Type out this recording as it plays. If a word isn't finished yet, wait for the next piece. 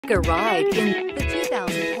Take a ride in the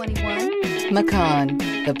 2021 Macan.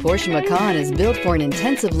 The Porsche Macan is built for an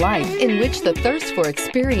intensive life in which the thirst for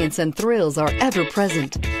experience and thrills are ever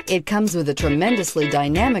present. It comes with a tremendously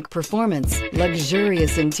dynamic performance,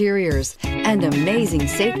 luxurious interiors, and amazing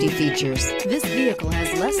safety features. This vehicle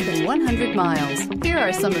has less than 100 miles. Here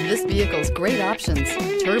are some of this vehicle's great options: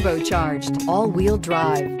 turbocharged, all-wheel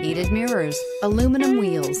drive, heated mirrors, aluminum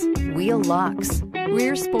wheels, wheel locks,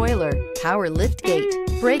 rear spoiler, power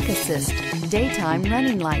liftgate, brake assist, daytime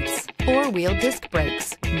running lights, four-wheel disc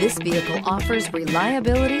brakes. This vehicle offers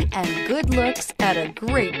reliability and good looks at a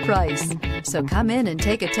great price. So come in and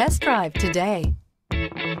take a test drive today.